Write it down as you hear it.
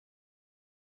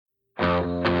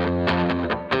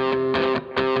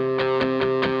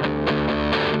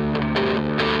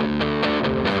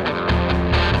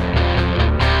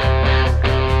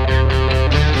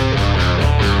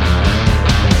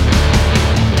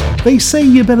They say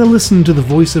you better listen to the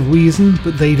voice of reason,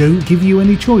 but they don't give you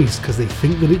any choice because they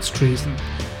think that it's treason.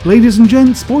 Ladies and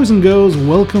gents, boys and girls,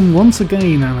 welcome once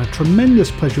again, and a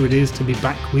tremendous pleasure it is to be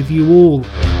back with you all.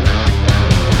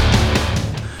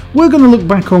 We're going to look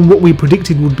back on what we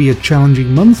predicted would be a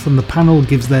challenging month, and the panel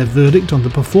gives their verdict on the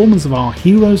performance of our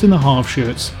heroes in the half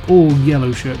shirts, all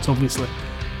yellow shirts obviously.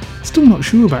 Still not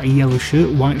sure about a yellow shirt,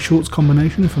 white shorts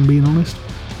combination if I'm being honest.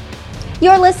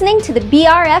 You're listening to the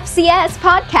BRFCS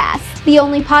podcast, the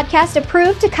only podcast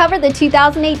approved to cover the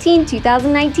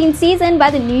 2018-2019 season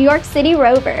by the New York City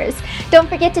Rovers. Don't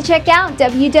forget to check out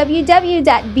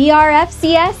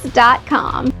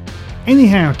www.brfcs.com.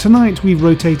 Anyhow, tonight we've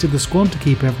rotated the squad to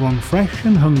keep everyone fresh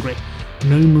and hungry.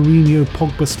 No Mourinho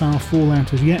Pogba style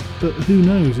fallout as yet, but who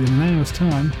knows in an hour's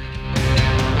time.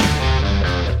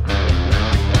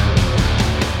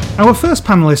 Our first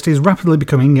panellist is rapidly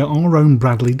becoming our own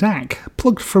Bradley Dack,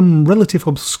 plugged from relative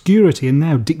obscurity and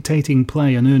now dictating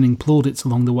play and earning plaudits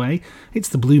along the way. It's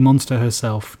the blue monster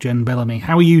herself, Jen Bellamy.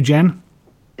 How are you, Jen?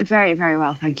 Very, very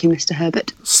well, thank you, Mr.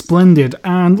 Herbert. Splendid.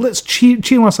 And let's cheer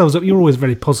ourselves up. You're always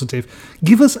very positive.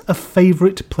 Give us a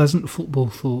favourite pleasant football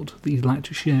thought that you'd like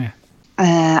to share.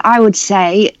 I would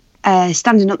say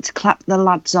standing up to clap the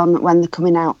lads on when they're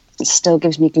coming out. It still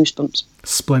gives me goosebumps.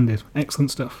 Splendid. Excellent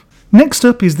stuff. Next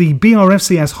up is the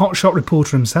BRFCS hotshot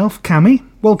reporter himself, Cammy.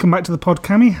 Welcome back to the pod,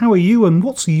 Cammy. How are you, and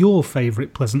what's your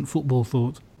favourite pleasant football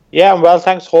thought? Yeah, I'm well,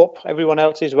 thanks. Hope everyone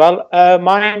else is well.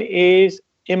 Mine is,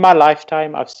 in my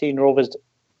lifetime, I've seen Rovers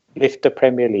lift the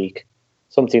Premier League,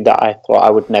 something that I thought I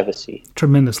would never see.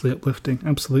 Tremendously uplifting,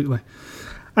 absolutely.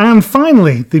 And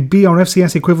finally, the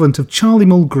BRFCS equivalent of Charlie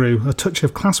Mulgrew, a touch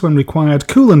of class when required,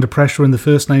 cool under pressure and the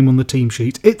first name on the team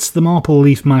sheet. It's the Marple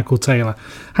Leaf Michael Taylor.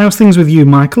 How's things with you,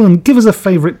 Michael? And give us a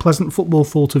favourite pleasant football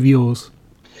thought of yours.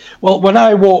 Well, when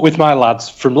I walk with my lads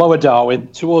from Lower Darwin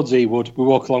towards Ewood, we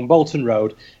walk along Bolton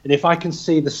Road, and if I can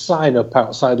see the sign up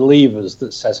outside Levers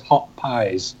that says hot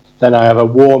pies, then I have a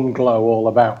warm glow all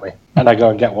about me, and I go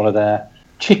and get one of their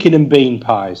chicken and bean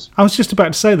pies. I was just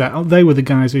about to say that. They were the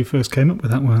guys who first came up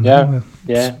with that one. Yeah.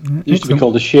 It used to be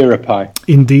called a Shearer pie.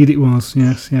 Indeed it was,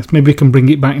 yes. Maybe we can bring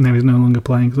it back now he's no longer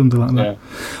playing, something like that.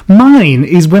 Yeah. Mine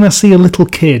is when I see a little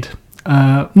kid,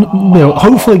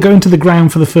 hopefully going to the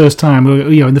ground for the first time, or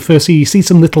in the first you see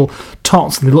some little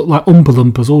tots, and they look like Oompa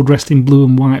Loompas, all dressed in blue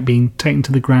and white, being taken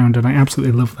to the ground, and I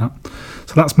absolutely love that.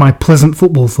 So that's my pleasant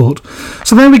football thought.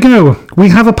 So there we go. We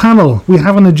have a panel. We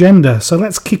have an agenda. So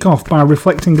let's kick off by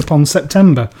reflecting upon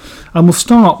September. And we'll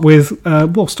start with,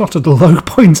 start at the low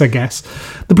point, I guess.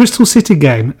 The Bristol City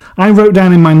game. I wrote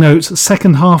down in my notes,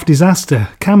 second half disaster.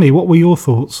 Cammy, what were your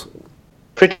thoughts?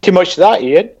 Pretty much that,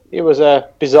 Ian. It was a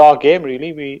bizarre game,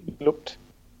 really. We looked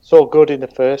so good in the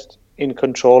first, in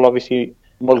control. Obviously,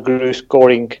 Mulgrew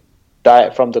scoring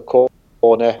direct from the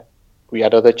corner. We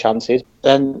had other chances.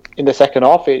 And in the second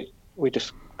half, we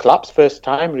just collapsed. First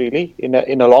time, really, in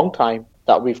a long time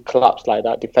that we've collapsed like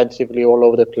that, defensively all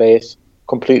over the place,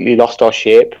 completely lost our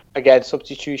shape. Again,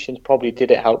 substitutions probably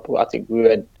didn't help. I think we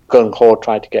went gung-ho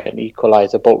trying to get an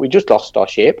equaliser, but we just lost our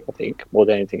shape, I think, more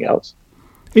than anything else.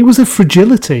 It was a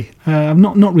fragility. I've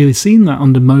not really seen that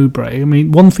under Mowbray. I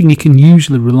mean, one thing you can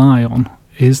usually rely on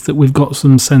is that we've got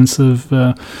some sense of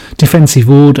defensive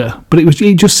order, but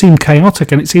it just seemed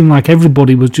chaotic, and it seemed like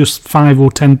everybody was just 5 or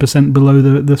 10% below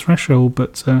the threshold.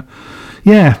 But we'll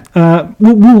I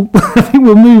think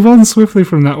we'll move on swiftly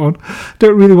from that one.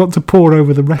 Don't really want to pore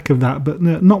over the wreck of that, but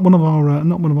not one of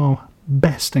our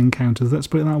best encounters. Let's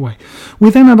put it that way.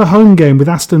 We then had a home game with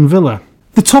Aston Villa.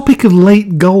 The topic of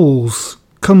late goals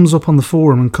comes up on the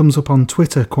forum and comes up on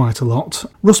Twitter quite a lot.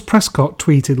 Russ Prescott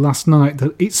tweeted last night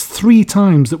that it's 3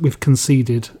 times that we've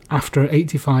conceded after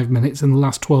 85 minutes in the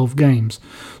last 12 games.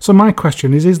 So my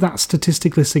question is that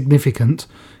statistically significant?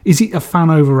 Is it a fan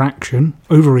overreaction,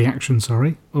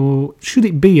 or should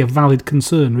it be a valid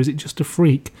concern, or is it just a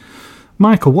freak?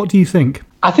 Michael, what do you think?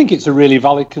 I think it's a really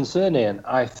valid concern, Ian.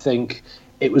 I think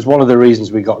it was one of the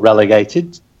reasons we got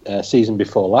relegated season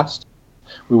before last.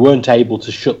 We weren't able to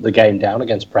shut the game down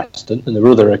against Preston, and there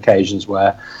were other occasions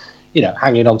where,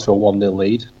 hanging on to a 1-0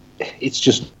 lead, it's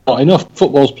just not enough.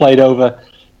 Football's played over,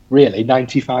 really,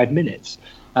 95 minutes,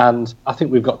 and I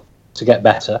think we've got to get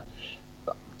better.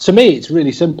 To me, it's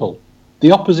really simple.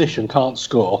 The opposition can't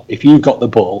score if you've got the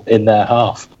ball in their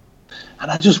half.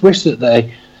 And I just wish that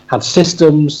they had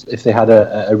systems, if they had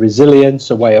a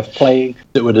resilience, a way of playing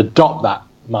that would adopt that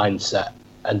mindset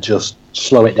and just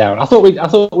slow it down. I thought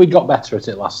we got better at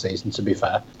it last season, to be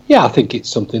fair. Yeah, I think it's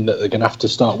something that they're going to have to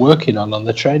start working on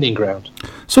the training ground.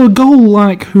 So a goal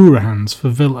like Hourihan's for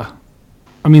Villa,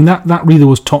 I mean, that really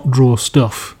was top draw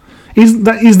stuff. Is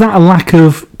that a lack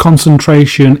of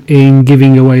concentration in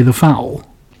giving away the foul?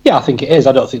 Yeah, I think it is.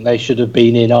 I don't think they should have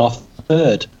been in our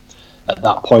third at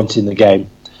that point in the game.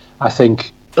 I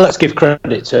think, let's give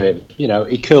credit to him.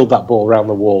 He curled that ball around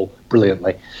the wall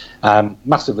brilliantly.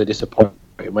 Massively disappointing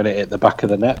when it hit the back of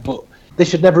the net, but they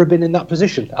should never have been in that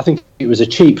position. I think it was a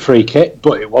cheap free kick,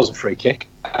 but it was a free kick,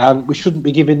 and we shouldn't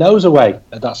be giving those away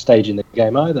at that stage in the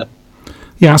game either.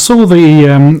 Yeah, I saw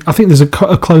I think there's a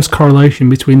close correlation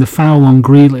between the foul on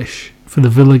Grealish for the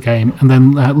Villa game and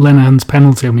then Lenihan's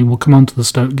penalty. I mean, we'll come on to the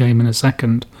Stoke game in a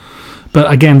second. But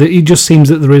again, it just seems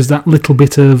that there is that little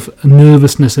bit of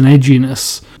nervousness and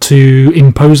edginess to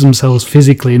impose themselves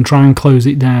physically and try and close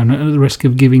it down at the risk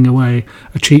of giving away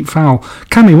a cheap foul.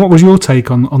 Cammy, what was your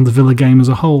take on the Villa game as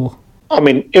a whole? I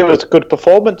mean, it was a good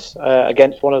performance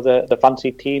against one of the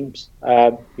fancy teams.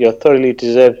 Thoroughly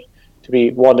deserved to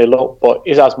be 1-0 up. But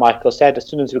as Michael said, as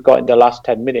soon as we got in the last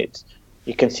 10 minutes,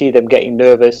 you can see them getting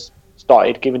nervous,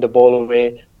 started giving the ball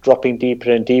away, dropping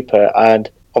deeper and deeper, and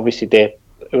obviously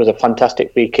it was a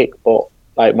fantastic free kick, but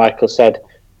like Michael said,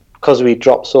 because we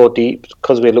dropped so deep,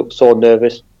 because we looked so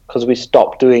nervous, because we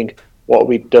stopped doing what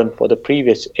we'd done for the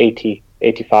previous 80,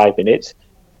 85 minutes,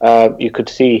 you could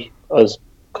see us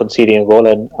conceding a goal,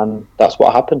 and that's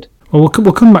what happened. Well,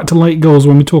 we'll come back to late goals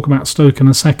when we talk about Stoke in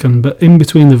a second, but in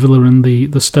between the Villa and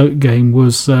the Stoke game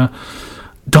was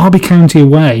Derby County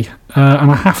away,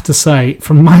 and I have to say,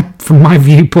 from my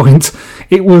viewpoint,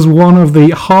 it was one of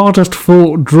the hardest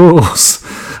fought draws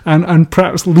and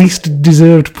perhaps least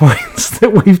deserved points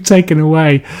that we've taken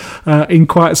away in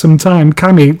quite some time.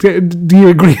 Cammy, do you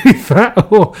agree with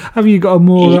that, or have you got a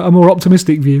more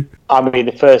optimistic view? I mean,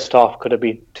 the first half could have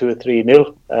been 2 or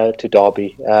 3-0 to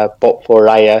Derby, but for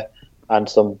Raya and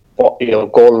some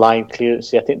goal line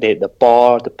clearance. I think they hit the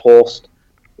bar, the post.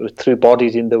 There was 3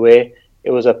 bodies in the way.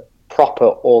 It was a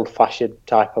proper old-fashioned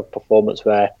type of performance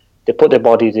where they put their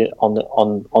bodies on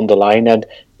the line, and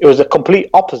it was a complete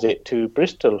opposite to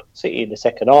Bristol City in the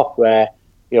second half, where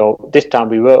this time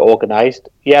we were organised.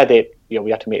 Yeah,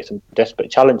 we had to make some desperate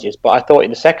challenges, but I thought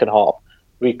in the second half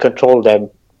we controlled them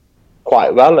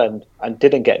quite well and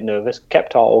didn't get nervous,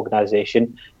 kept our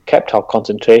organisation, kept our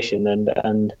concentration,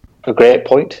 and a great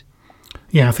point.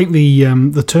 Yeah, I think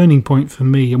the turning point for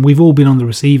me, and we've all been on the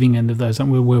receiving end of those,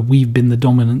 where we've been the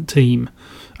dominant team,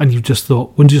 and you've just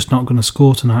thought, we're just not going to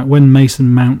score tonight. When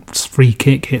Mason Mount's free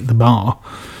kick hit the bar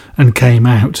and came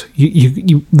out,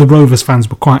 the Rovers fans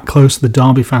were quite close to the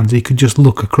Derby fans. You could just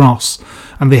look across,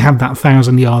 and they had that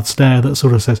 1,000-yard stare that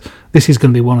sort of says, this is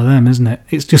going to be one of them, isn't it?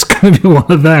 It's just going to be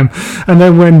one of them. And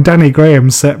then when Danny Graham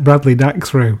set Bradley Dack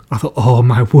through, I thought, oh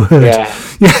my word. Yeah.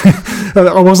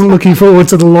 I wasn't looking forward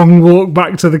to the long walk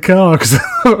back to the car, because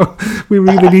we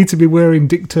really need to be wearing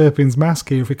Dick Turpin's mask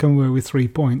here if we come away with 3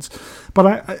 points.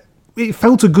 But it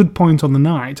felt a good point on the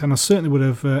night, and I certainly would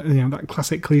have, that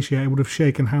classic cliche, I would have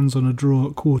shaken hands on a draw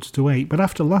at 7:45. But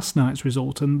after last night's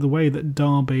result and the way that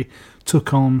Derby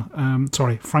took on,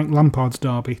 Frank Lampard's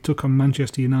Derby took on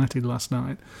Manchester United last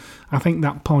night, I think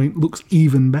that point looks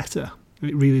even better.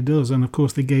 It really does, and of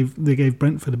course they gave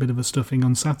Brentford a bit of a stuffing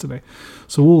on Saturday.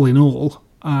 So all in all,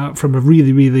 from a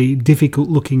really, really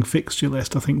difficult-looking fixture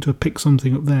list, I think to have picked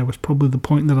something up there was probably the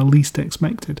point that I least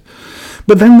expected.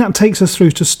 But then that takes us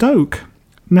through to Stoke.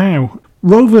 Now,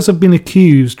 Rovers have been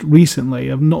accused recently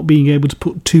of not being able to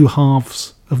put 2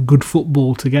 halves of good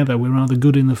football together. We're either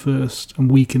good in the first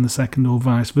and weak in the second, or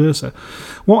vice versa.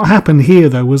 What happened here,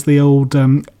 though, was the old,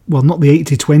 not the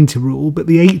 80-20 rule, but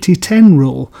the 80-10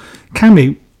 rule.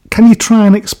 Cammy, can you try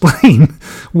and explain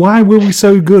why were we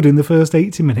so good in the first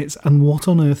 80 minutes and what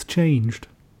on earth changed?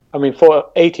 I mean, for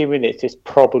 80 minutes, it's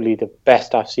probably the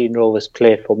best I've seen Rovers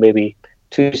play for maybe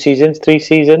 2 seasons, 3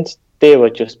 seasons. They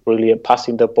were just brilliant,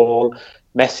 passing the ball,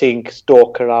 messing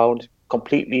Stoke around,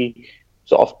 completely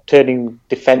sort of turning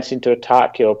defence into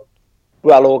attack.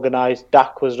 Well organised.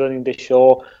 Dack was running the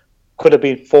show. Could have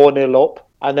been 4-0 up,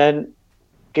 and then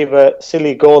give a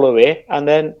silly goal away, and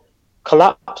then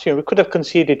collapse. We could have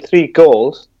conceded 3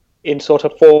 goals in sort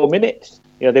of 4 minutes.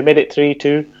 They made it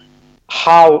 3-2.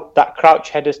 How that Crouch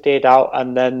header stayed out,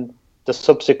 and then the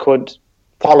subsequent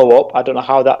follow-up, I don't know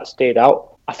how that stayed out.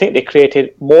 I think they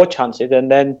created more chances, and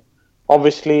then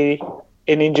obviously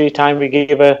in injury time we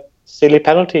gave a silly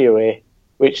penalty away,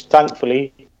 which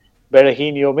thankfully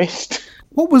Berahino missed.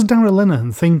 What was Darragh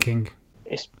Lenihan thinking?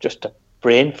 It's just a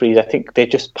brain freeze. I think they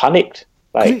just panicked.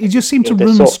 He just seemed to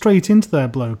run straight into their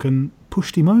bloke and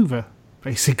pushed him over,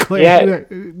 basically. Yeah.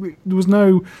 There was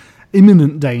no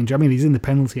imminent danger. I mean, he's in the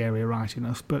penalty area, right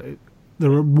enough, but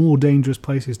there are more dangerous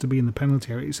places to be in the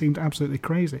penalty area. It seemed absolutely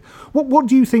crazy. What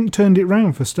do you think turned it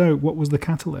round for Stoke? What was the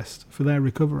catalyst for their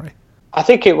recovery? I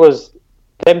think it was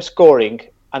them scoring,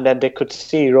 and then they could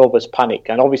see Rovers panic,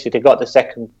 and obviously they got the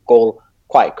second goal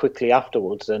quite quickly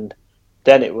afterwards, and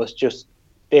then it was just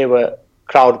they were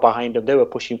crowd behind them, they were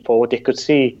pushing forward. They could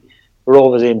see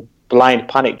Rovers in blind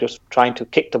panic, just trying to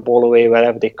kick the ball away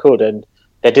wherever they could, and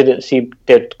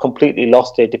they'd completely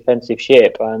lost their defensive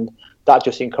shape, and that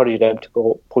just encouraged them to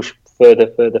go push further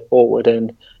forward,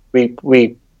 and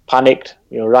we panicked.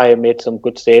 Ryan made some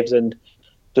good saves and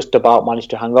just about managed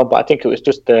to hang on, but I think it was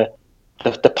just the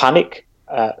panic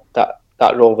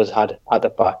that Rovers had at the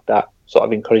back that sort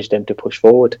of encouraged them to push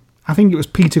forward. I think it was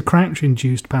Peter Crouch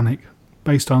induced panic,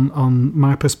 based on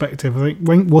my perspective. I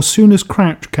think as soon as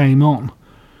Crouch came on,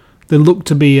 there looked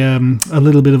to be a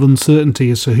little bit of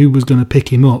uncertainty as to who was going to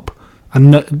pick him up.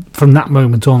 And from that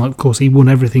moment on, of course, he won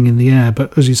everything in the air.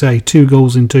 But as you say, 2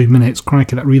 goals in 2 minutes,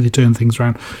 crikey, that really turned things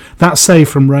around. That save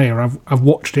from Raya, I've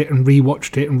watched it and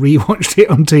rewatched it and rewatched it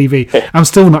on TV. I'm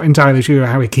still not entirely sure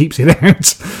how he keeps it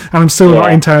out. And I'm still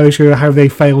not entirely sure how they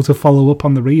fail to follow up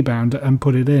on the rebound and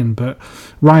put it in. But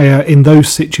Raya, in those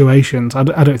situations, I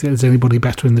don't think there's anybody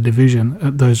better in the division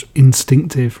at those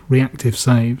instinctive, reactive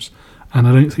saves. And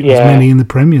I don't think there's many in the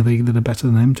Premier League that are better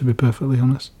than him, to be perfectly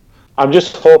honest. I'm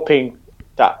just hoping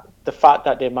that the fact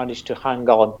that they managed to hang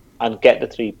on and get the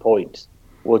 3 points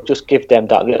will just give them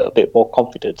that little bit more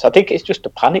confidence. I think it's just a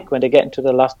panic when they get into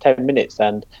the last 10 minutes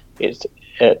and it's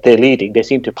they're leading. They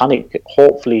seem to panic.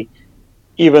 Hopefully,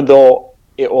 even though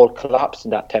it all collapsed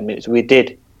in that 10 minutes, we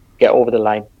did get over the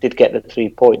line, did get the 3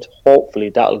 points. Hopefully,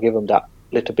 that'll give them that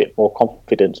little bit more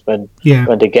confidence when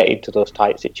they get into those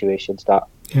tight situations that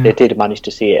they did manage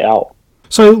to see it out.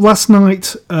 So last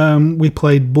night we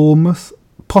played Bournemouth.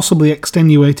 Possibly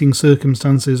extenuating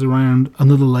circumstances around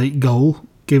another late goal,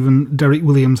 given Derek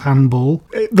Williams' handball.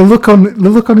 The look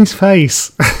on his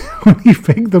face when he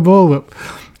picked the ball up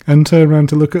and turned around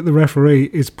to look at the referee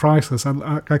is priceless.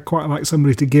 I'd quite like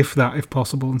somebody to gift that if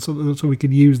possible, and so we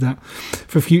could use that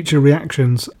for future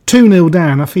reactions. 2-0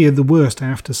 down. I feared the worst, I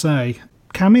have to say.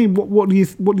 Cammy, what do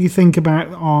you think about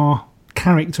our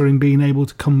character in being able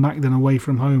to come back then away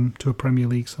from home to a Premier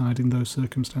League side in those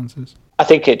circumstances? I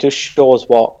think it just shows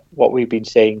what we've been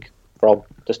saying from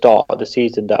the start of the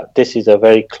season, that this is a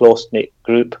very close-knit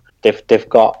group. They've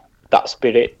got that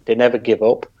spirit. They never give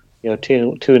up.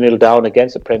 2-0 down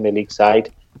against the Premier League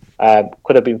side.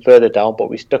 Could have been further down, but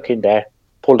we stuck in there,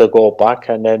 pulled a goal back,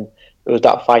 and then it was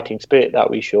that fighting spirit that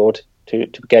we showed to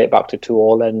get it back to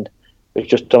 2-2, and it was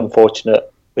just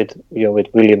unfortunate with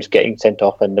Williams getting sent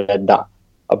off and then that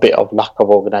a bit of lack of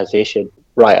organisation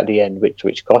right at the end,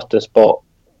 which cost us. But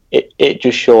it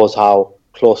just shows how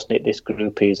close-knit this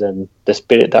group is and the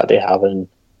spirit that they have and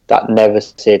that never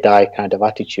say die kind of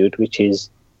attitude, which is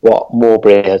what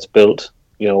Mowbray has built,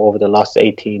 over the last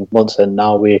 18 months, and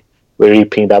now we're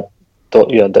reaping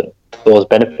those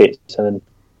benefits. And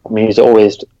I mean, he's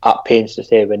always at pains to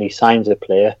say when he signs a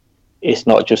player, it's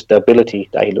not just the ability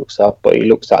that he looks at, but he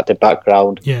looks at the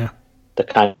background, the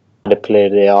kind of player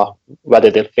they are,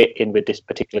 whether they'll fit in with this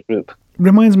particular group.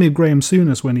 Reminds me of Graham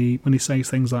Souness when he says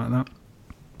things like that.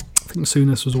 I think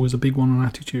Souness was always a big one on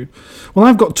attitude. Well,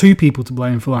 I've got 2 people to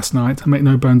blame for last night. I make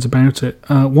no bones about it.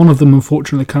 One of them,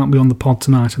 unfortunately, can't be on the pod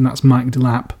tonight, and that's Mike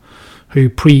Delap, who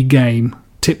pre-game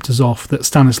tipped us off that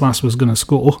Stanislas was going to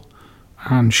score,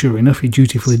 and sure enough, he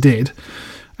dutifully did.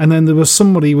 And then there was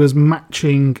somebody who was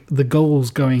matching the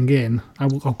goals going in.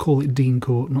 I'll call it Dean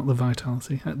Court, not the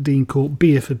Vitality. At Dean Court,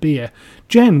 beer for beer.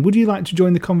 Jen, would you like to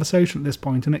join the conversation at this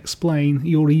point and explain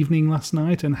your evening last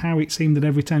night and how it seemed that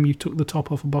every time you took the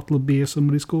top off a bottle of beer,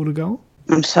 somebody scored a goal?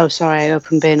 I'm so sorry I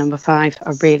opened beer number 5.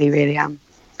 I really, really am.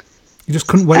 You just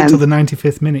couldn't wait till the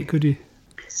 95th minute, could you?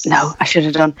 No, I should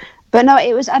have done. But no,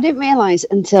 I didn't realise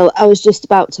until I was just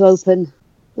about to open...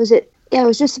 I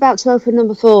was just about to open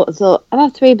number 4 and thought, I've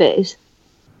had 3 beers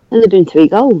and there've been 3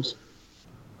 goals.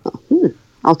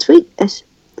 I'll tweet this.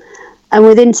 And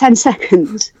within 10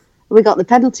 seconds, we got the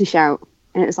penalty shout.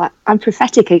 And it was like, I'm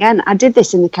prophetic again. I did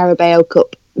this in the Carabao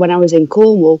Cup when I was in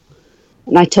Cornwall.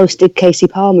 And I toasted Casey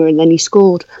Palmer and then he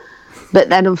scored. But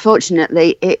then,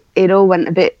 unfortunately, it all went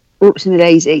a bit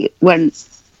whoopsie-daisy when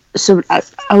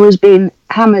I was being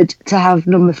hammered to have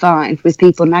number 5 with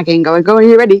people nagging, going, "Are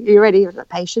you ready? Are you ready?" I was like,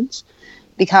 patience.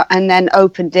 And then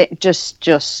opened it just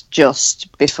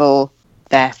before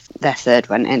their 3rd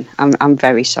went in. I'm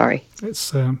very sorry.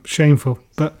 It's shameful.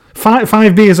 But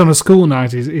 5 beers on a school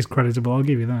night is creditable, I'll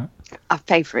give you that. I've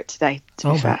paid for it today,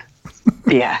 to be fair.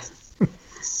 Yeah.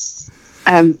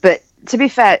 But to be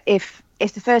fair, if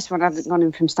if the first one hadn't gone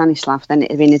in from Stanislav, then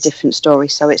it'd have been a different story.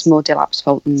 So it's more Dilap's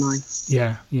fault than mine.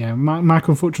 Yeah. Mike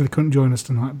unfortunately couldn't join us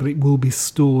tonight, but it will be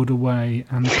stored away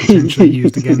and potentially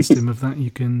used against him. Of that,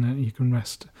 you can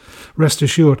rest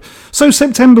assured. So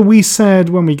September, we said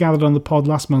when we gathered on the pod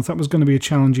last month, that was going to be a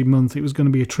challenging month. It was going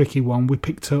to be a tricky one. We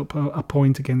picked up a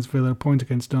point against Villa, a point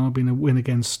against Derby, and a win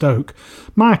against Stoke.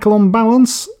 Michael, on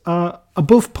balance,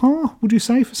 above par, would you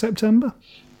say, for September?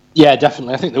 Yeah,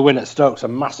 definitely. I think the win at Stoke's a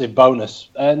massive bonus.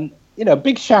 And,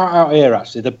 big shout out here,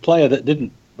 actually. The player that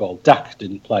Dack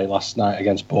didn't play last night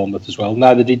against Bournemouth as well.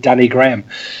 Neither did Danny Graham.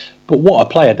 But what a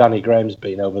player Danny Graham's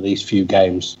been over these few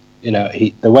games.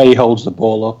 The way he holds the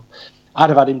ball up. I'd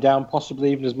have had him down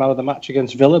possibly even as man of the match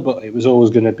against Villa, but it was always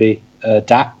going to be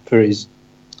Dack for his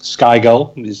sky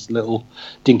goal, his little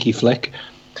dinky flick.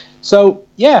 So,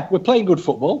 yeah, we're playing good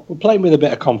football. We're playing with a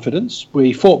bit of confidence.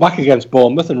 We fought back against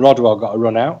Bournemouth and Rodwell got a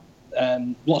run out.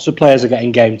 Lots of players are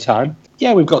getting game time.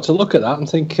 Yeah, we've got to look at that and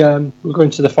think we're going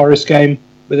to the Forest game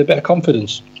with a bit of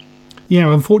confidence.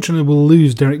 Yeah, unfortunately we'll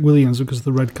lose Derek Williams because of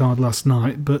the red card last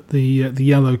night, but the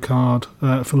yellow card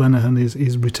for Lenihan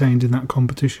is retained in that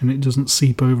competition. It doesn't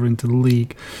seep over into the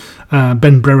league.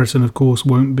 Ben Brereton, of course,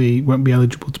 won't be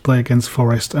eligible to play against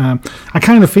Forest. I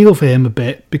kind of feel for him a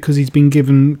bit because he's been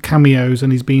given cameos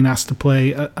and he's been asked to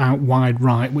play out wide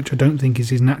right, which I don't think is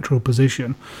his natural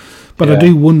position. But yeah. I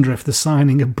do wonder if the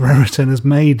signing of Brereton has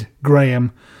made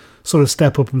Graham sort of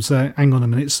step up and say, hang on a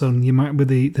minute, son, you might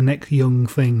be the next young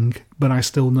thing, but I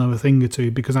still know a thing or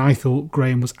two, because I thought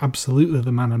Graham was absolutely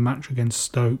the man of match against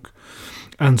Stoke.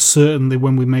 And certainly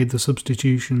when we made the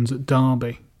substitutions at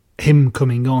Derby, him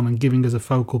coming on and giving us a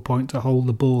focal point to hold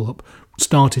the ball up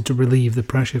started to relieve the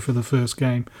pressure for the first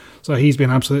game. So he's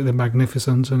been absolutely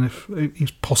magnificent, and if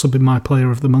he's possibly my player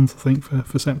of the month, I think,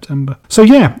 for September. So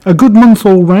yeah, a good month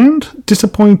all round.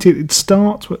 Disappointed it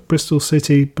starts at Bristol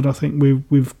City, but I think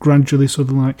we've gradually sort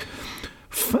of like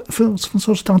sort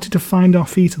of started to find our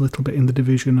feet a little bit in the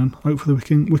division, and hopefully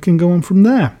we can go on from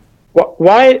there.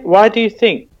 Why do you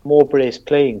think Mowbray is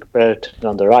playing Brereton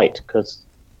on the right? Because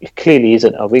he clearly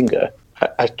isn't a winger.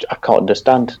 I can't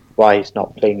understand why he's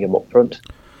not playing him up front.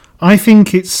 I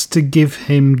think it's to give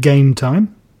him game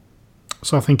time.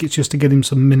 So I think it's just to get him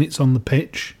some minutes on the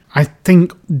pitch. I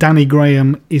think Danny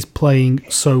Graham is playing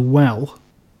so well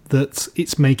that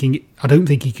it's making it... I don't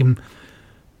think he can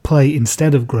play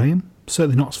instead of Graham.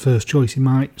 Certainly not his first choice. He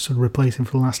might sort of replace him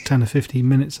for the last 10 or 15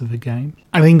 minutes of the game.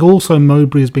 I think also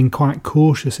Mowbray has been quite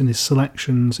cautious in his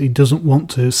selections. He doesn't want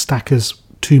to stack us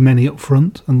too many up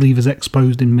front and leave us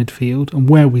exposed in midfield. And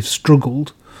where we've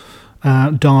struggled,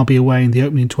 Derby away in the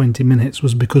opening 20 minutes,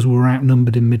 was because we were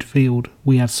outnumbered in midfield.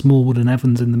 We had Smallwood and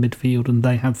Evans in the midfield, and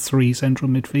they had 3 central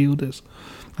midfielders.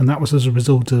 And that was as a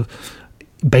result of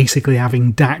basically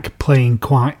having Dack playing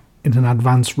quite in an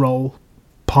advanced role.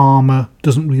 Palmer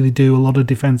doesn't really do a lot of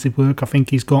defensive work. I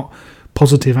think he's got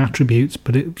positive attributes,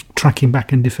 but it's tracking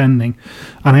back and defending.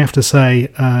 And I have to say,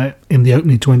 in the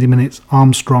opening 20 minutes,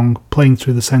 Armstrong playing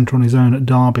through the centre on his own at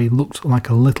Derby looked like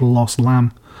a little lost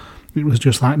lamb. It was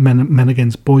just like men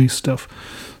against boys stuff.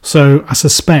 So I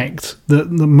suspect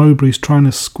that Mowbray's trying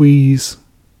to squeeze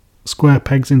square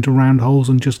pegs into round holes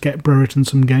and just get Brereton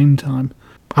some game time.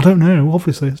 I don't know,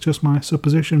 obviously, it's just my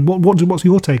supposition. What's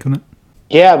your take on it?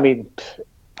 Yeah, I mean,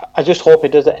 I just hope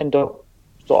it doesn't end up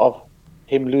sort of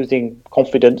him losing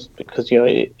confidence, because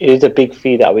it is a big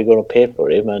fee that we're going to pay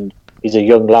for him, and he's a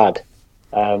young lad,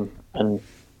 and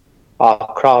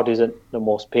our crowd isn't the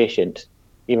most patient.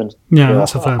 Even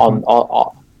that's a fair point.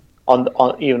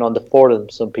 Even on the forum,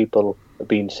 some people have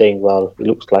been saying, "Well, it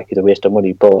looks like it's a waste of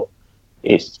money," but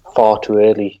it's far too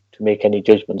early to make any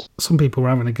judgments. Some people were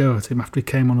having a go at him after he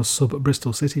came on a sub at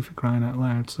Bristol City, for crying out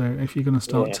loud. So if you're going to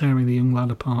start tearing the young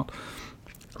lad apart.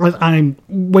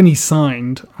 When he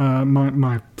signed,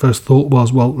 my first thought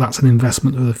was, well, that's an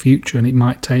investment of the future, and it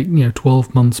might take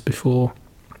 12 months before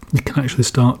he can actually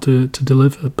start to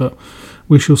deliver, but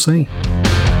we shall see.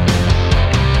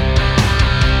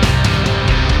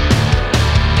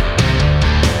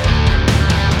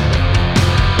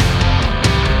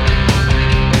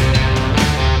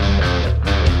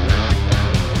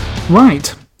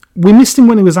 Right, we missed him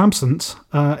when he was absent.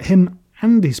 Him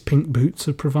and his pink boots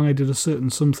have provided a certain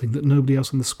something that nobody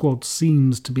else in the squad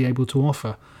seems to be able to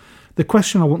offer. The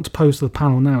question I want to pose to the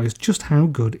panel now is just how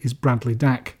good is Bradley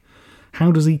Dack?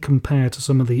 How does he compare to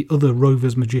some of the other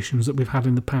Rovers magicians that we've had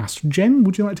in the past? Jen,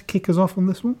 would you like to kick us off on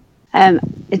this one?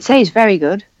 I'd say he's very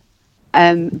good,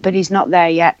 but he's not there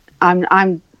yet.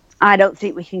 I don't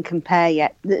think we can compare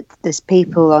yet. There's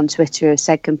people on Twitter who have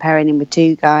said comparing him with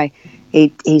Two Guy.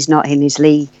 He's not in his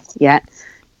league yet.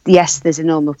 Yes, there's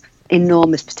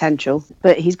enormous potential,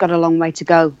 but he's got a long way to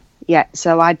go yet.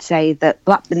 So I'd say that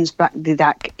Blackburn's Bradley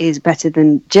Dack is better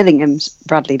than Gillingham's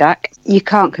Bradley Dack. You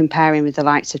can't compare him with the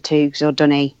likes of Toogs or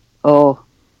Dunny or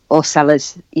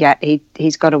Sellers yet.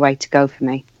 He's got a way to go for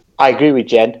me. I agree with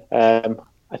Jen.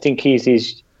 I think he's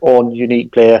his own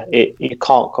unique player. You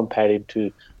can't compare him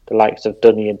to the likes of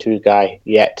Dunny and Tugai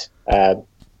yet.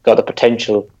 Got the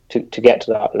potential to get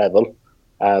to that level,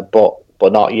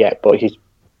 but not yet. But he's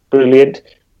brilliant.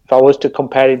 If I was to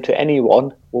compare him to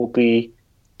anyone, would be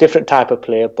different type of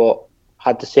player, but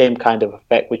had the same kind of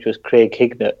effect, which was Craig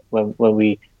Hignett when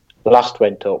we last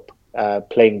went up,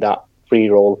 playing that free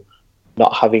role,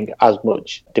 not having as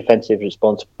much defensive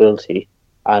responsibility,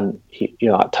 and he,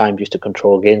 at times used to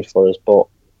control games for us. But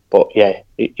yeah,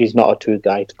 he's not a two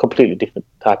guy. Completely different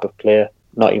type of player.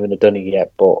 Not even a Dunny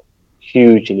yet, but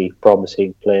hugely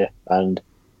promising player and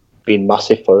been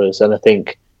massive for us. And I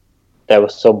think there were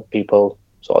some people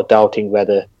sort of doubting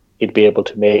whether he'd be able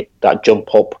to make that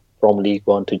jump up from League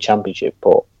One to Championship,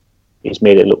 but he's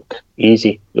made it look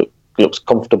easy. Looks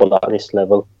comfortable at this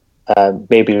level.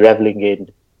 Maybe reveling in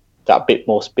that bit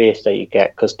more space that you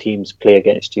get because teams play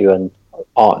against you and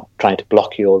aren't trying to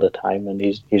block you all the time, and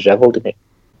he's revelled in it.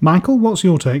 Michael, what's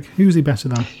your take? Who's he better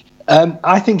than?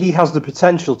 I think he has the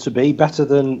potential to be better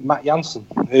than Matt Jansen,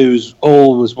 who's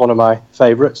always one of my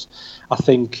favourites. I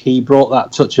think he brought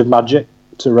that touch of magic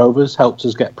to Rovers, helped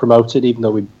us get promoted, even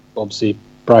though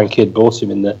Brian Kidd bought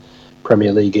him in the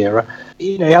Premier League era.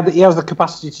 He has the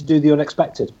capacity to do the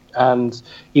unexpected, and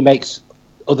he makes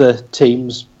other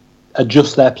teams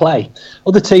adjust their play.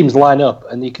 Other teams line up,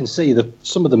 and you can see that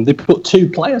some of them, they put two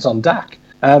players on Dack,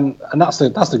 and that's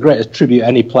the greatest tribute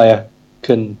any player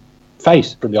can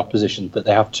face from the opposition, that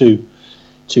they have two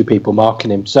people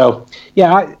marking him. So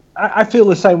yeah, I feel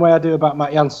the same way I do about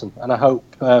Matt Jansen, and I hope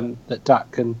that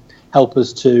Dack can help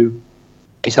us to.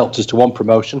 He's helped us to one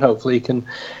promotion. Hopefully, he can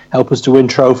help us to win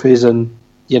trophies, and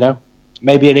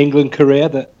maybe an England career.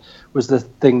 That was the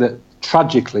thing that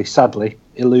tragically, sadly,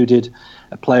 eluded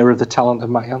a player of the talent of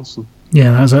Matt Jansen.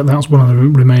 Yeah, that's one of the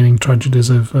remaining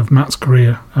tragedies of Matt's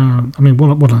career.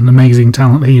 What an amazing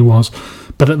talent he was,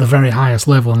 but at the very highest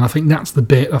level. And I think that's the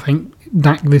bit. I think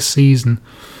Dack this season,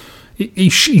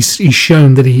 he's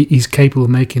shown that he's capable of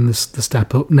making the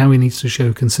step up. Now he needs to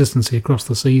show consistency across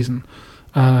the season,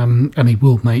 and he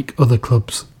will make other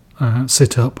clubs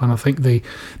sit up. And I think the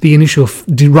initial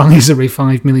derisory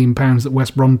 £5 million that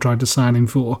West Brom tried to sign him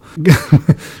for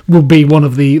will be one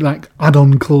of the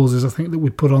add-on clauses I think that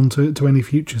we put on to any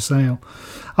future sale.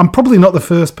 I'm probably not the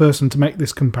first person to make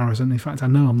this comparison. In fact, I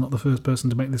know I'm not the first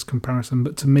person to make this comparison,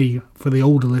 but to me, for the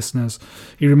older listeners,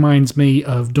 he reminds me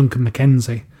of Duncan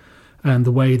McKenzie, and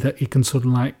the way that he can sort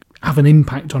of have an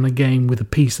impact on a game with a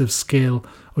piece of skill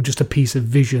or just a piece of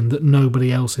vision that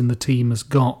nobody else in the team has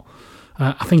got.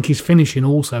 I think his finishing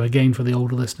also, again for the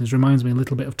older listeners, reminds me a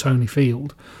little bit of Tony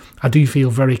Field. I do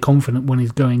feel very confident when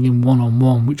he's going in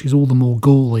one-on-one, which is all the more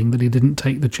galling that he didn't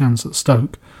take the chance at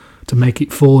Stoke to make it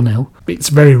 4-0. It's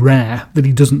very rare that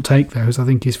he doesn't take those. I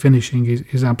think his finishing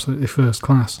is absolutely first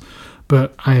class.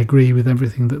 But I agree with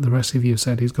everything that the rest of you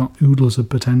said. He's got oodles of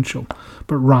potential.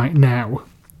 But right now,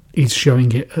 he's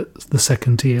showing it at the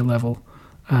second-tier level.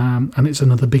 And it's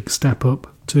another big step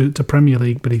up to Premier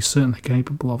League, but he's certainly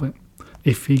capable of it,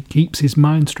 if he keeps his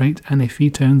mind straight and if he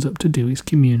turns up to do his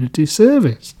community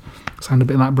service. Sound a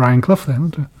bit like Brian Clough there,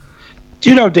 doesn't it? Do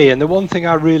you know, Dean, the one thing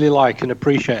I really like and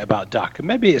appreciate about Dack, and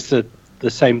maybe it's the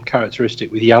same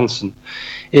characteristic with Jansen,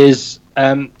 is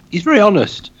he's very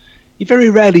honest. He very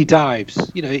rarely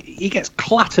dives. He gets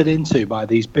clattered into by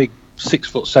these big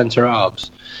 6-foot centre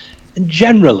halves, and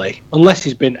generally, unless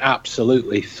he's been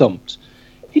absolutely thumped,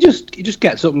 he just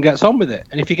gets up and gets on with it.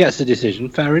 And if he gets a decision,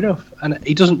 fair enough. And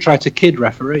he doesn't try to kid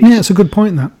referees. Yeah, it's a good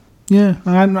point, that. Yeah,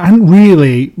 I hadn't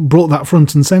really brought that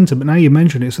front and centre, but now you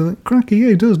mention it, so cracky, yeah,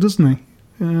 he does, doesn't he?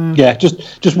 Yeah,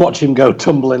 just watch him go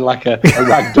tumbling like a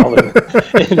rag doll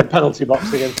in a penalty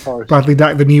box against Forest. Bradley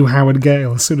Dack, the new Howard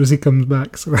Gale, as soon as he comes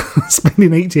back. So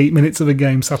spending 88 minutes of a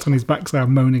game sat on his backside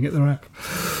moaning at the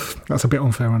ref. That's a bit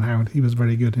unfair on Howard. He was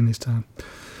very good in his time.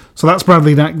 So that's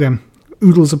Bradley Dack then.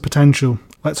 Oodles of potential.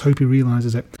 Let's hope he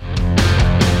realises it.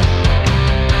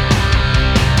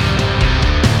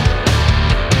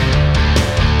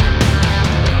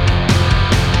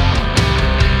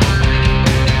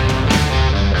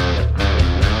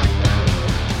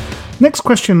 Next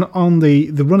question on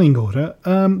the running order.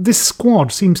 This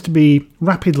squad seems to be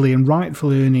rapidly and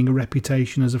rightfully earning a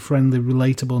reputation as a friendly,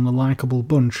 relatable and a likeable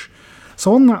bunch.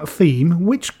 So on that theme,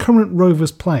 which current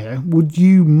Rovers player would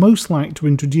you most like to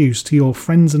introduce to your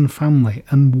friends and family,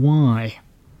 and why?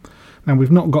 Now,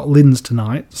 we've not got Linz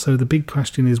tonight, so the big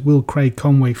question is, will Craig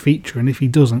Conway feature? And if he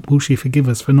doesn't, will she forgive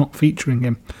us for not featuring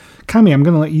him? Cammy, I'm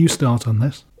going to let you start on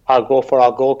this. I'll go for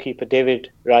our goalkeeper,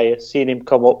 David Raya. Seen him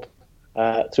come up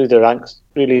through the ranks.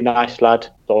 Really nice lad.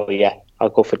 So, yeah, I'll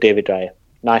go for David Raya.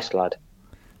 Nice lad.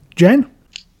 Jen?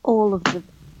 All of them.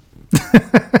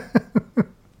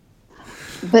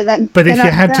 But if you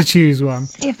had to choose one.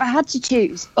 If I had to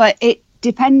choose, it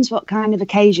depends what kind of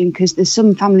occasion, because there's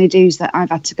some family dues that I've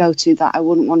had to go to that I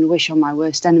wouldn't want to wish on my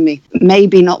worst enemy.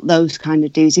 Maybe not those kind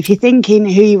of dues. If you're thinking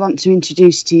who you want to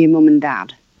introduce to your mum and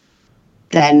dad,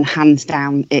 then hands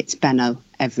down it's Benno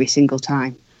every single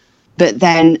time. But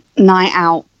then night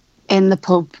out in the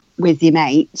pub with your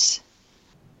mates,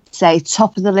 say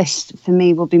top of the list for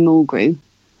me will be Mulgrew,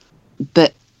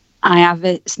 but I have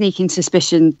a sneaking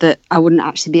suspicion that I wouldn't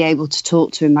actually be able to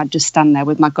talk to him. I'd just stand there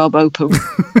with my gob open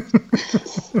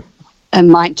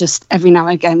and might just every now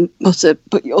and again mutter,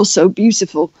 "But you're so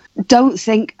beautiful." Don't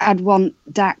think I'd want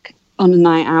Dack on a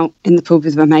night out in the pub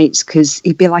with my mates, because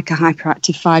he'd be like a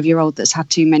hyperactive 5-year-old that's had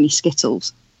too many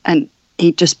Skittles, and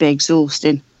he'd just be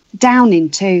exhausting.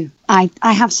 Downing too. I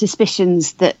have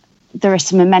suspicions that there are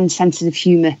some immense senses of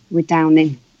humour with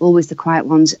Downing, always the quiet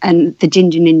ones, and the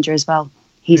Ginger Ninja as well.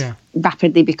 He's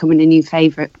rapidly becoming a new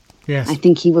favourite. Yes. I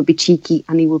think he would be cheeky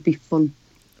and he would be fun.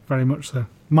 Very much so.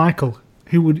 Michael,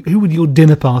 who would your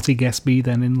dinner party guest be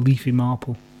then in Leafy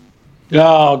Marple?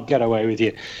 Oh, get away with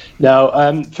you.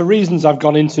 No, for reasons I've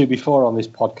gone into before on this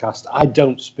podcast, I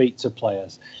don't speak to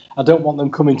players. I don't want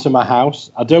them coming to my house.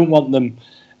 I don't want them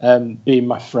being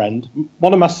my friend.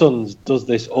 One of my sons does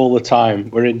this all the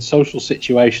time. We're in social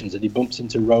situations and he bumps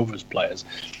into Rovers players.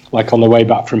 Like on the way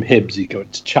back from Hibs, he's going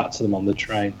to chat to them on the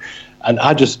train. And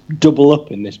I just double up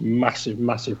in this massive,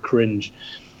 massive cringe.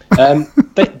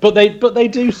 But they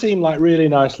do seem like really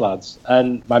nice lads.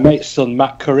 And my mate's son,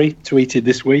 Matt Curry, tweeted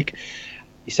this week.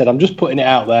 He said, "I'm just putting it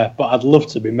out there, but I'd love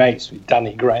to be mates with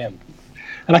Danny Graham."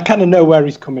 And I kind of know where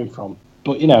he's coming from.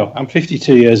 But, you know, I'm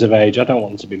 52 years of age. I don't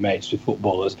want to be mates with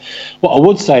footballers. What I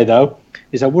would say, though,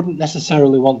 is I wouldn't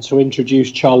necessarily want to introduce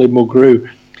Charlie Mulgrew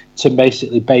to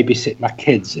basically babysit my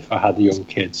kids if I had young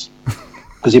kids.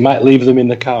 Because he might leave them in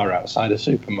the car outside a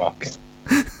supermarket.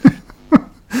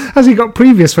 Has he got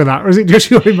previous for that, or is it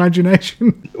just your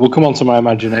imagination? We'll come on to my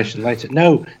imagination later.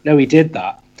 No, he did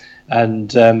that.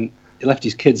 And he left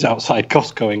his kids outside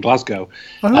Costco in Glasgow.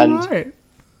 Oh, right.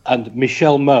 And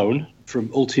Michelle Moan from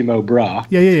Ultimo Bra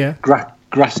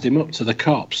grassed him up to the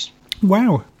cops.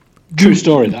 Wow. True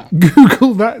story, that.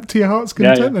 Google that to your heart's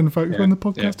content then, folks, when the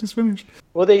podcast is finished.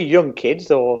 Were they young kids,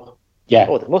 or? Yeah.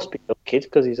 Oh, they must be young kids,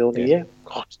 because he's only,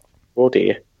 God, oh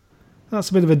dear. That's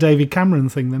a bit of a David Cameron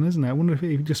thing then, isn't it? I wonder if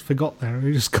he just forgot there, or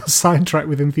he just got sidetracked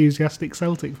with enthusiastic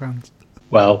Celtic fans.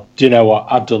 Well, do you know what?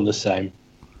 I've done the same.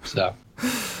 So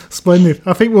splendid.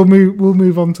 I think we'll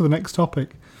move on to the next topic.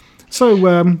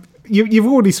 So you've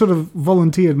already sort of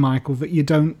volunteered, Michael, that you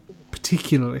don't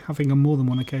particularly, I think on more than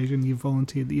one occasion, you've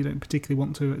volunteered that you don't particularly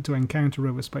want to encounter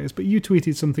Rovers players. But you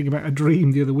tweeted something about a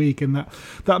dream the other week, and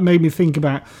that made me think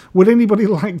about, would anybody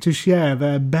like to share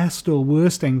their best or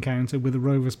worst encounter with a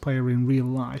Rovers player in real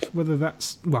life? Whether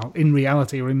that's, well, in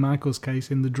reality, or in Michael's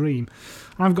case, in the dream.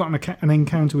 I've got an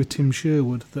encounter with Tim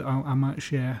Sherwood that I might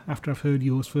share after I've heard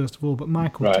yours first of all. But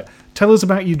Michael, tell us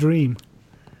about your dream.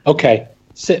 Okay,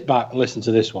 sit back and listen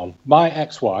to this one. My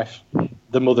ex-wife,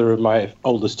 the mother of my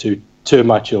oldest two of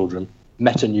my children,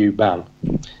 met a new man.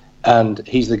 And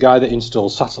he's the guy that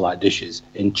installs satellite dishes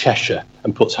in Cheshire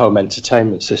and puts home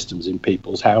entertainment systems in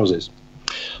people's houses.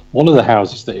 One of the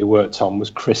houses that he worked on was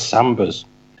Chris Samba's.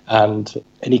 And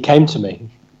he came to me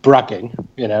bragging,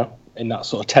 you know, in that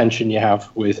sort of tension you have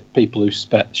with people who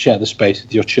share the space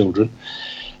with your children.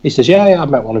 He says, yeah, I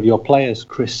met one of your players,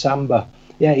 Chris Samba.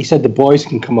 Yeah, he said the boys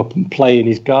can come up and play in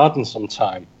his garden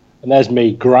sometime. And there's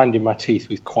me grinding my teeth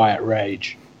with quiet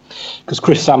rage. Because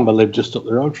Chris Samba lived just up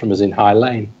the road from us in High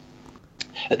Lane.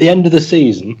 At the end of the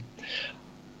season,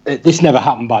 this never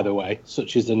happened, by the way,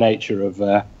 such is the nature of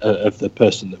the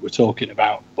person that we're talking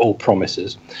about, all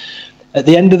promises. At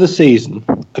the end of the season,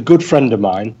 a good friend of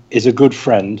mine is a good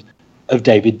friend of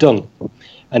David Dunn.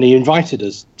 And he invited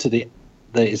us to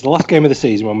it's the last game of the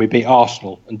season when we beat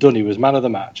Arsenal, and Dunny was man of the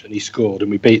match, and he scored,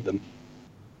 and we beat them.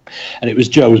 And it was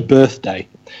Joe's birthday.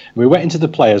 And we went into the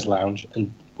players' lounge,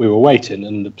 and we were waiting,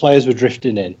 and the players were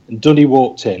drifting in, and Dunny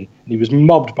walked in, and he was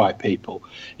mobbed by people,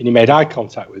 and he made eye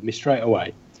contact with me straight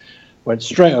away, went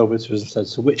straight over to us and said,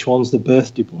 so which one's the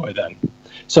birthday boy then?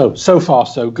 So far,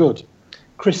 so good.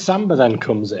 Chris Samba then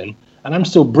comes in, and I'm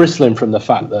still bristling from the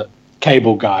fact that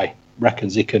cable guy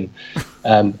reckons he can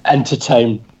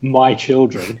entertain my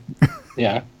children.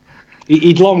 Yeah.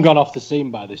 He'd long gone off the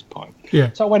scene by this point.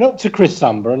 Yeah. So I went up to Chris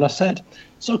Samba and I said,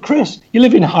 "So Chris, you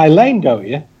live in High Lane, don't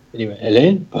you?" And he went,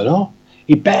 "Elaine, but no."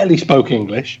 He barely spoke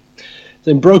English.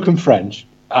 So in broken French,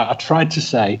 I tried to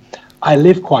say, "I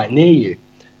live quite near you.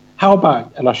 How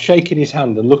about," and I was shaking his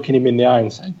hand and looking him in the eye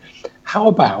and saying, "How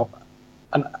about,"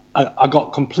 and I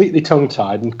got completely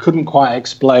tongue-tied and couldn't quite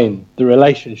explain the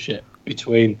relationship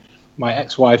between my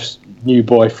ex-wife's new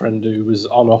boyfriend who was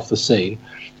off the scene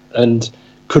and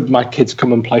could my kids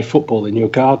come and play football in your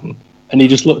garden? And he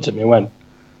just looked at me and went,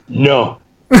 "No."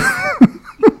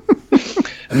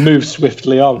 And moved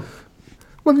swiftly on.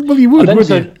 Well, you would, wouldn't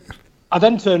you? I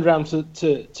then turned around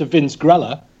to Vince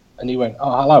Grella and he went,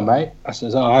 "Oh, hello, mate." I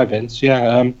says, "Oh, hi, Vince.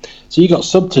 Yeah, so you got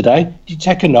subbed today. Did you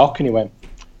take a knock?" And he went,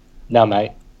 "No,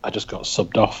 mate, I just got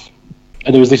subbed off."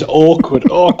 And there was this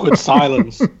awkward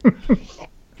silence.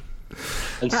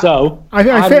 And so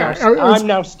I'm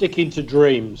now sticking to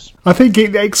dreams. I think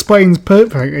it explains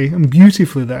perfectly and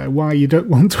beautifully there why you don't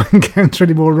want to encounter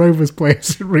any more Rovers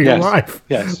players in real life.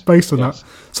 Yes. Based on that.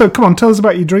 So come on, tell us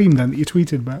about your dream then that you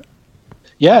tweeted about.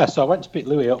 Yeah, so I went to pick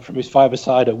Louis up from his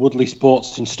five-a-side at Woodley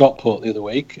Sports in Stockport the other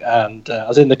week, and I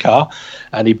was in the car,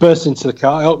 and he bursts into the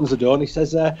car, he opens the door, and he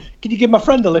says, "Can you give my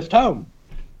friend a lift home?"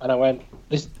 And I went,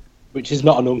 which is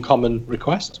not an uncommon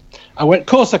request. I went, "Of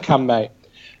course I can, mate."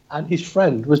 And his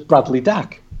friend was Bradley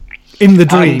Dack. In the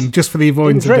dream, just for the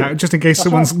avoidance of doubt, just in case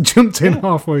someone's right. jumped in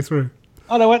halfway through.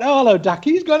 And I went, "Oh, hello, Dack."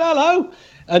 He's gone, "Hello."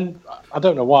 And I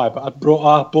don't know why, but I brought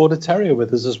our border terrier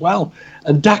with us as well.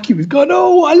 And Dacky was going,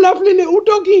 "Oh, a lovely little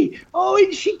doggy. Oh,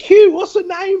 isn't she cute? What's her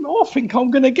name? Oh, I think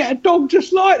I'm going to get a dog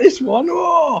just like this one.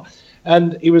 Oh."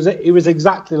 And he was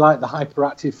exactly like the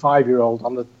hyperactive 5-year-old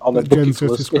on the bucket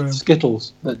full of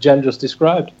Skittles that Jen just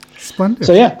described. Splendid.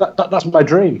 So yeah, that's my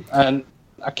dream. And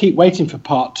I keep waiting for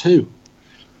part 2,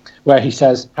 where he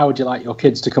says, "How would you like your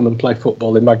kids to come and play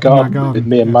football in my garden with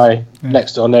me and my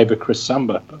next door neighbour Chris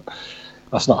Samba?" But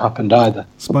that's not happened either.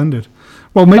 Splendid.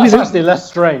 Well, maybe that's actually less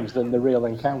strange than the real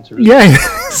encounter.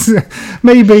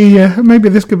 Maybe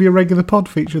this could be a regular pod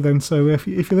feature then. So if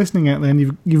you're listening out there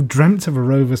and you've dreamt of a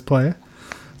Rovers player,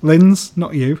 Linz,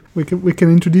 not you, we can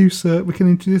introduce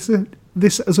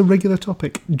this as a regular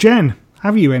topic. Jen,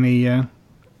 have you any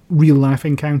real life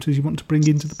encounters you want to bring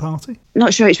into the party?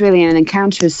 Not sure it's really an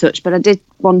encounter as such, but I did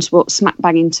once walk smack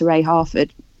bang into Ray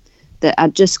Harford. That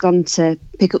I'd just gone to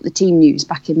pick up the team news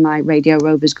back in my Radio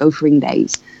Rovers Gophering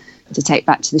days to take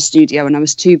back to the studio, and I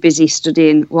was too busy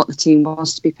studying what the team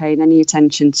was to be paying any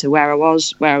attention to where I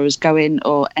was going,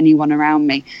 or anyone around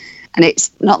me. And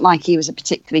it's not like he was a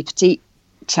particularly petite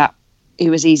chap.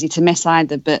 He was easy to miss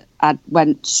either, but I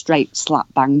went straight slap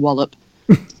bang wallop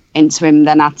into him,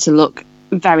 then had to look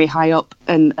very high up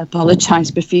and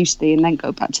apologise profusely, and then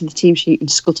go back to the team sheet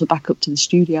and scuttle back up to the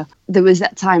studio. There was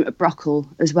that time at Brockle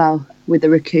as well with a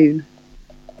raccoon.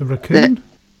 The raccoon?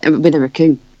 With a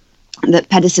raccoon that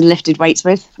Pedersen lifted weights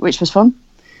with, which was fun,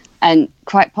 and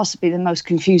quite possibly the most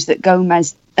confused that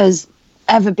Gomez has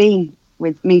ever been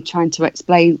with me trying to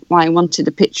explain why I wanted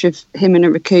a picture of him and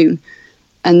a raccoon,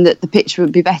 and that the picture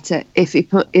would be better if he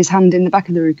put his hand in the back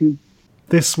of the raccoon.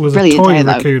 This was a toy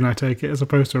raccoon, I take it, as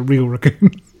opposed to a real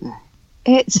raccoon.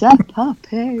 It's a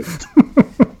puppet.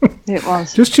 It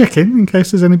was. Just checking, in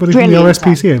case there's anybody from the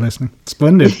RSPCA listening.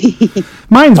 Splendid.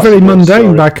 Mine's very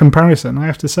mundane by comparison, I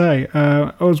have to say.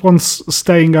 I was once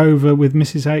staying over with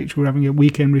Mrs. H. We were having a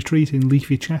weekend retreat in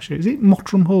leafy Cheshire. Is it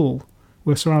Mottram Hall,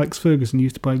 where Sir Alex Ferguson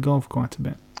used to play golf quite a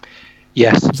bit?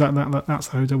 Yes. That's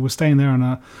the hotel. We're staying there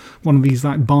on one of these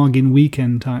like bargain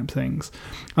weekend type things.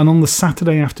 And on the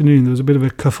Saturday afternoon, there was a bit of a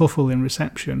kerfuffle in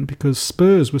reception because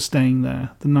Spurs were staying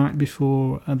there the night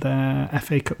before their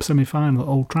FA Cup semi-final at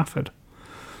Old Trafford.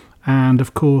 And,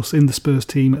 of course, in the Spurs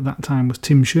team at that time was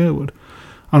Tim Sherwood.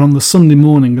 And on the Sunday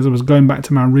morning, as I was going back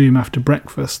to my room after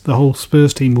breakfast, the whole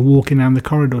Spurs team were walking down the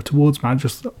corridor towards me. I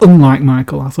just, unlike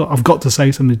Michael, I thought, I've got to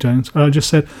say something to Jones. And I just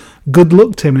said, "Good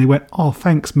luck, Tim." And he went, "Oh,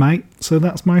 thanks, mate." So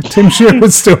that's my Tim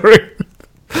Sherwood story.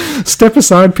 Step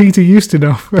aside, Peter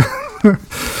Ustinov.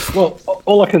 Well,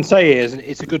 all I can say is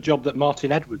it's a good job that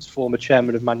Martin Edwards, former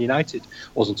chairman of Man United,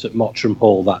 wasn't at Mottram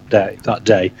Hall that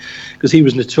day, because he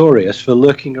was notorious for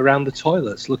lurking around the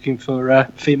toilets looking for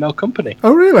female company.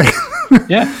 Oh, really?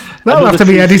 Yeah. That'll have to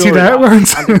be edited out, won't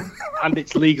it? And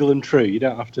it's legal and true. You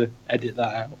don't have to edit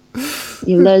that out.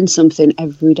 You learn something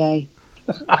every day.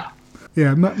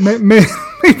 Yeah, maybe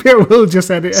I will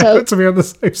just edit out to be on the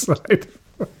safe side.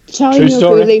 Charlie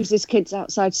Milbury leaves his kids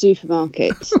outside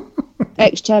supermarkets.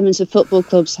 Ex-chairmen of football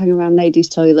clubs hang around ladies'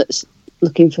 toilets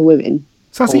looking for women.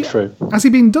 So has he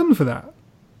been done for that?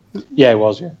 Yeah, it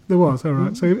was. Yeah, there was. All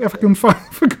right. So if I can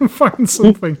find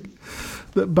something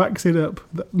that backs it up.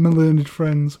 That my learned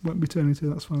friends won't be turning to.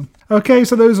 That's fine. Okay,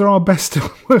 so those are our best and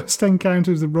worst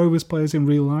encounters of Rovers players in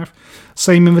real life.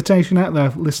 Same invitation out there,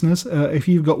 listeners. If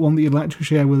you've got one that you'd like to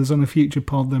share with us on a future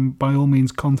pod, then by all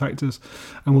means contact us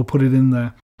and we'll put it in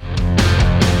there.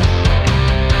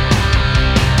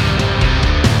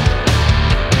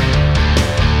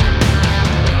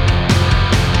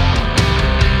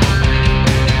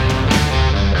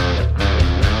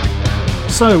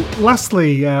 So,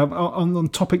 lastly, on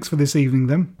topics for this evening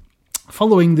then,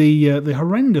 following the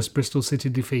horrendous Bristol City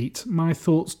defeat, my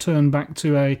thoughts turn back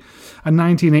to a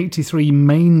 1983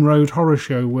 Main Road horror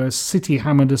show where City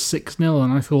hammered us 6-0,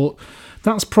 and I thought,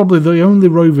 that's probably the only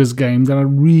Rovers game that I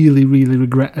really, really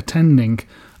regret attending.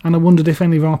 And I wondered if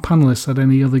any of our panellists had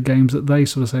any other games that they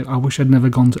sort of say, I wish I'd never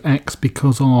gone to X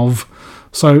because of...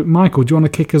 So, Michael, do you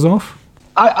want to kick us off?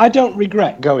 I don't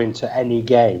regret going to any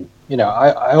game. You know,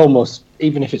 I almost,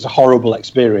 even if it's a horrible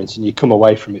experience and you come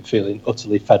away from it feeling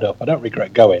utterly fed up, I don't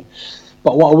regret going.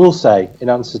 But what I will say, in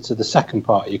answer to the second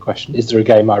part of your question, is there a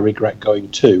game I regret going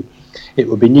to? It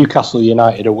would be Newcastle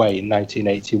United away in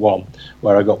 1981,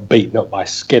 where I got beaten up by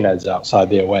skinheads outside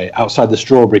the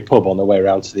Strawberry pub on the way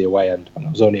around to the away end, when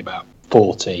I was only about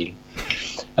 14.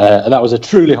 And that was a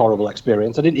truly horrible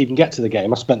experience. I didn't even get to the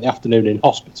game. I spent the afternoon in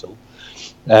hospital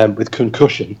with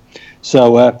concussion.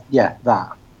 So,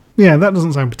 that. Yeah, that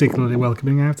doesn't sound particularly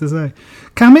welcoming, I have to say.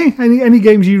 Cammy, any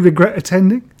games you regret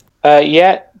attending?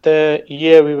 Yeah, the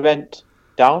year we went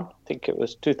down, I think it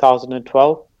was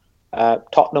 2012,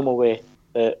 Tottenham away,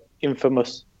 the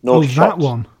infamous no-shots. That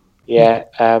one? Yeah,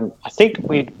 I think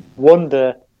we'd won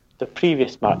the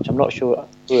previous match. I'm not sure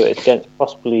who it was against,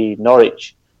 possibly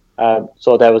Norwich.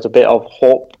 So there was a bit of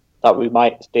hope that we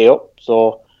might stay up.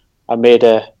 So I made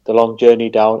the long journey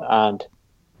down, and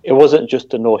it wasn't just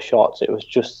the no shots, it was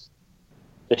just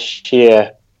the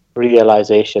sheer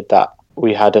realisation that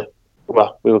we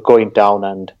were going down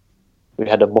and we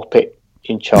had a Muppet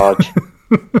in charge.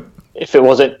 If it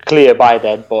wasn't clear by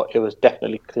then, but it was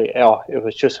definitely clear. Oh, it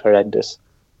was just horrendous.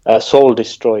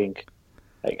 Soul-destroying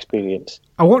experience.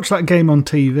 I watched that game on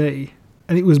TV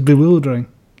and it was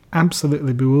bewildering.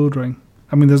 Absolutely bewildering.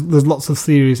 I mean, there's lots of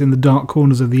theories in the dark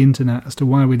corners of the internet as to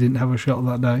why we didn't have a shot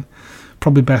that day.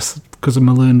 Probably best because of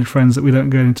my learned friends that we don't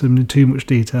go into them in too much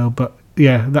detail, but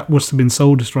yeah, that must have been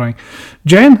soul destroying.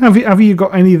 Jen, have you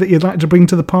got any that you'd like to bring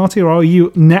to the party, or are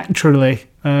you naturally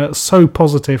so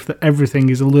positive that everything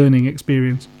is a learning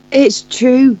experience? It's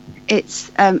true. It's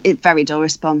very dull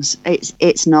response.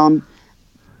 It's none.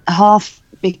 Half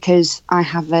because I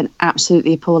have an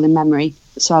absolutely appalling memory,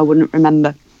 so I wouldn't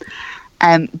remember.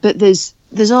 But there's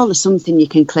always something you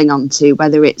can cling on to,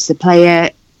 whether it's the player,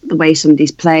 the way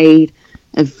somebody's played,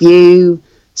 a view,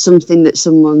 something that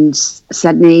someone's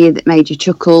said near you that made you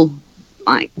chuckle.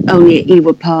 Like, only at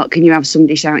Ewood Park can you have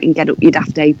somebody shouting, "Get up, you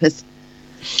daft apeth,"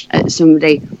 at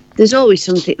somebody. There's always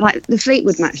something, like the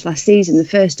Fleetwood match last season, the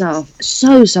first half,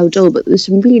 so dull, but there's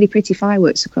some really pretty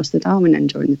fireworks across the Darwin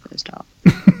end during the first half.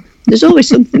 There's always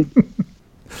something.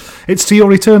 It's to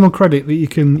your eternal credit that you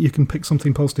can pick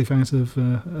something positive out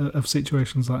of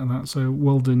situations like that. So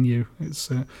well done, you. It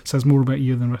says more about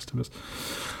you than the rest of us.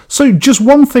 So just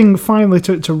one thing finally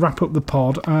to wrap up the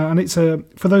pod, and it's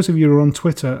for those of you who are on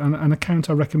Twitter, an account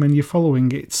I recommend you following.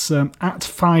 It's at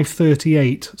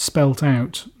 538 spelt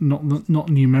out, not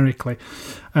numerically,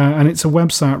 and it's a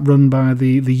website run by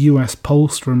the US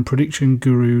pollster and prediction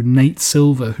guru Nate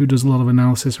Silver, who does a lot of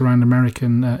analysis around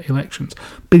American elections.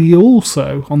 But he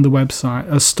also on the website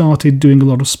has started doing a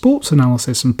lot of sports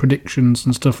analysis and predictions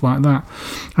and stuff like that,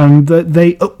 and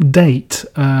they update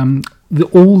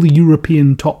all the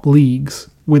European top leagues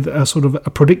with a sort of a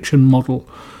prediction model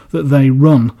that they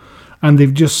run, and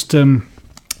they've just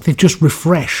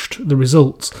refreshed the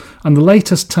results. And the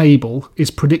latest table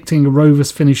is predicting a Rovers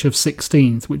finish of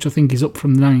 16th, which I think is up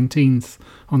from 19th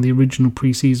on the original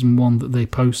pre-season one that they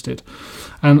posted.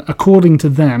 And according to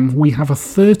them, we have a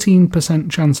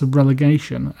 13% chance of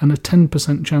relegation and a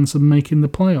 10% chance of making the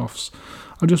playoffs.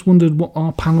 I just wondered what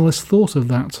our panellists thought of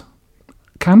that.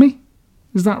 Cammy?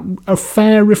 Is that a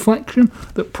fair reflection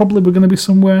that probably we're going to be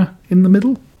somewhere in the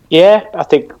middle? Yeah, I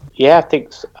think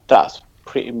that's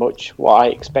pretty much what I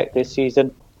expect this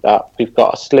season. That we've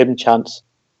got a slim chance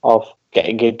of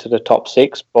getting into the top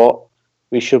six, but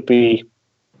we should be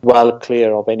well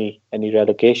clear of any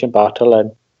relegation battle,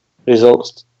 and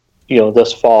results,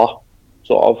 thus far,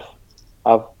 sort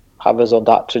of have us on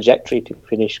that trajectory to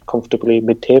finish comfortably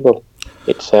mid-table.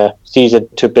 It's a season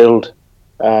to build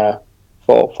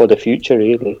for the future,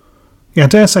 really. Yeah, I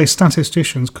dare say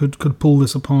statisticians could pull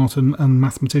this apart and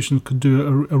mathematicians could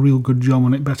do a real good job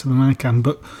on it, better than I can.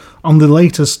 But on the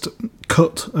latest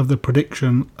cut of the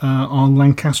prediction, our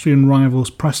Lancastrian rivals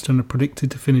Preston are predicted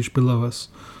to finish below us,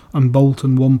 and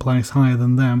Bolton one place higher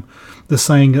than them. They're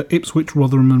saying that Ipswich,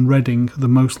 Rotherham and Reading are the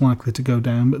most likely to go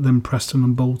down, but then Preston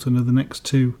and Bolton are the next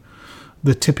two.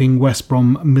 They're tipping West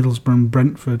Brom, Middlesbrough and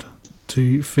Brentford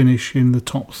to finish in the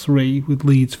top three, with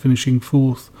Leeds finishing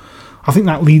fourth. I think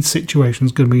that Leeds situation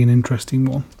is going to be an interesting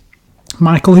one.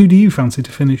 Michael, who do you fancy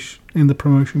to finish in the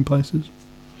promotion places?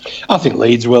 I think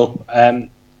Leeds will.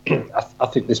 I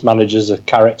think this manager's a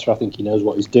character. I think he knows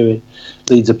what he's doing.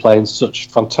 Leeds are playing such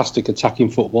fantastic attacking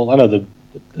football. I know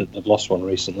they've lost one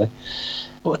recently.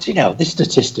 But, this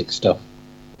statistic stuff.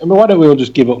 I mean, why don't we all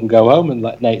just give up and go home and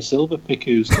let Nate Silver pick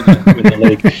who's going to win the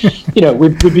league?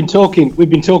 We've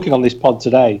been talking on this pod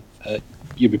today.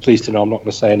 You'll be pleased to know I'm not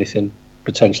going to say anything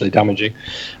potentially damaging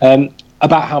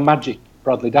about how magic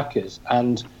Bradley Dack is.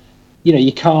 And,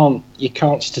 you can't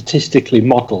statistically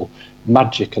model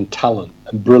magic and talent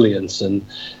and brilliance and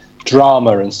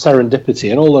drama and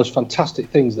serendipity and all those fantastic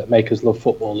things that make us love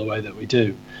football the way that we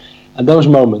do. And those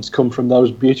moments come from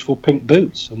those beautiful pink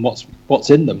boots and what's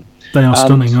in them. They are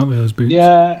stunning, aren't they, those boots?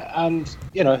 Yeah, and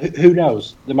who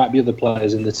knows? There might be other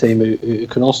players in the team who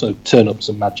can also turn up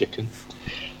some magic, and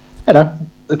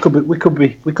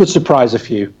we could surprise a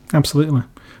few. Absolutely.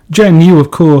 Jen, you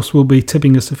of course will be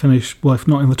tipping us to finish, well, if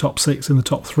not in the top 6, in the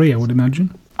top 3, I would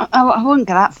imagine. I wouldn't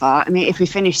go that far. I mean, if we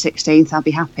finish 16th, I'll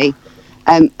be happy.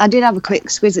 I did have a quick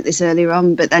squiz at this earlier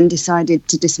on, but then decided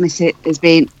to dismiss it as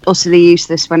being utterly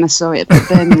useless when I saw it at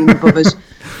Birmingham above us.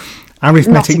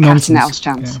 Arithmetic nonsense.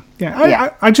 Chance.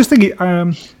 Yeah. I just think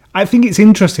I think it's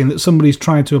interesting that somebody's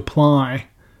tried to apply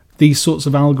these sorts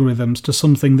of algorithms to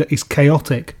something that is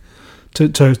chaotic.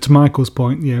 To Michael's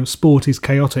point, sport is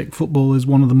chaotic. Football is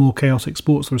one of the more chaotic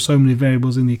sports. There are so many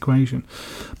variables in the equation.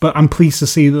 But I'm pleased to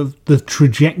see that the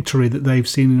trajectory that they've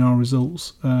seen in our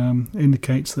results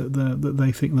indicates that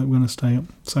they think that we're going to stay up.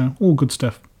 So, all good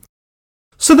stuff.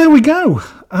 So there we go.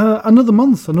 Another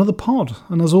month, another pod.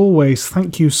 And as always,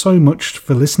 thank you so much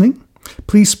for listening.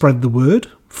 Please spread the word.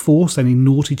 Force any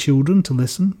naughty children to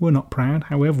listen. We're not proud.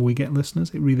 However we get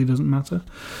listeners, it really doesn't matter.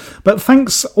 But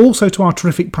thanks also to our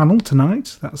terrific panel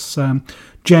tonight. That's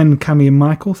Jen, Cammy and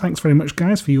Michael. Thanks very much,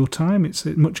 guys, for your time. It's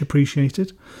much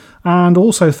appreciated. And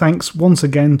also thanks once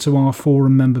again to our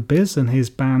forum member Biz and his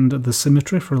band The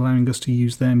Symmetry for allowing us to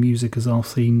use their music as our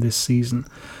theme this season.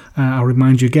 I'll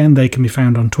remind you again, they can be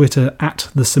found on Twitter at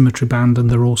The Symmetry Band,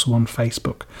 and they're also on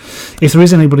Facebook. If there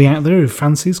is anybody out there who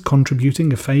fancies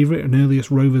contributing a favourite, an earliest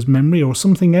Rovers memory, or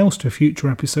something else to a future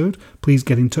episode, please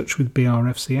get in touch with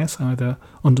BRFCS, either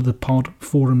under the pod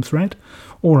forum thread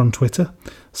or on Twitter.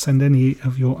 Send any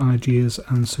of your ideas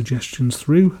and suggestions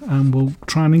through, and we'll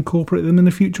try and incorporate them in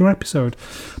a future episode.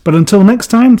 But until next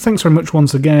time, thanks very much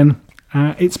once again.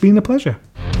 It's been a pleasure.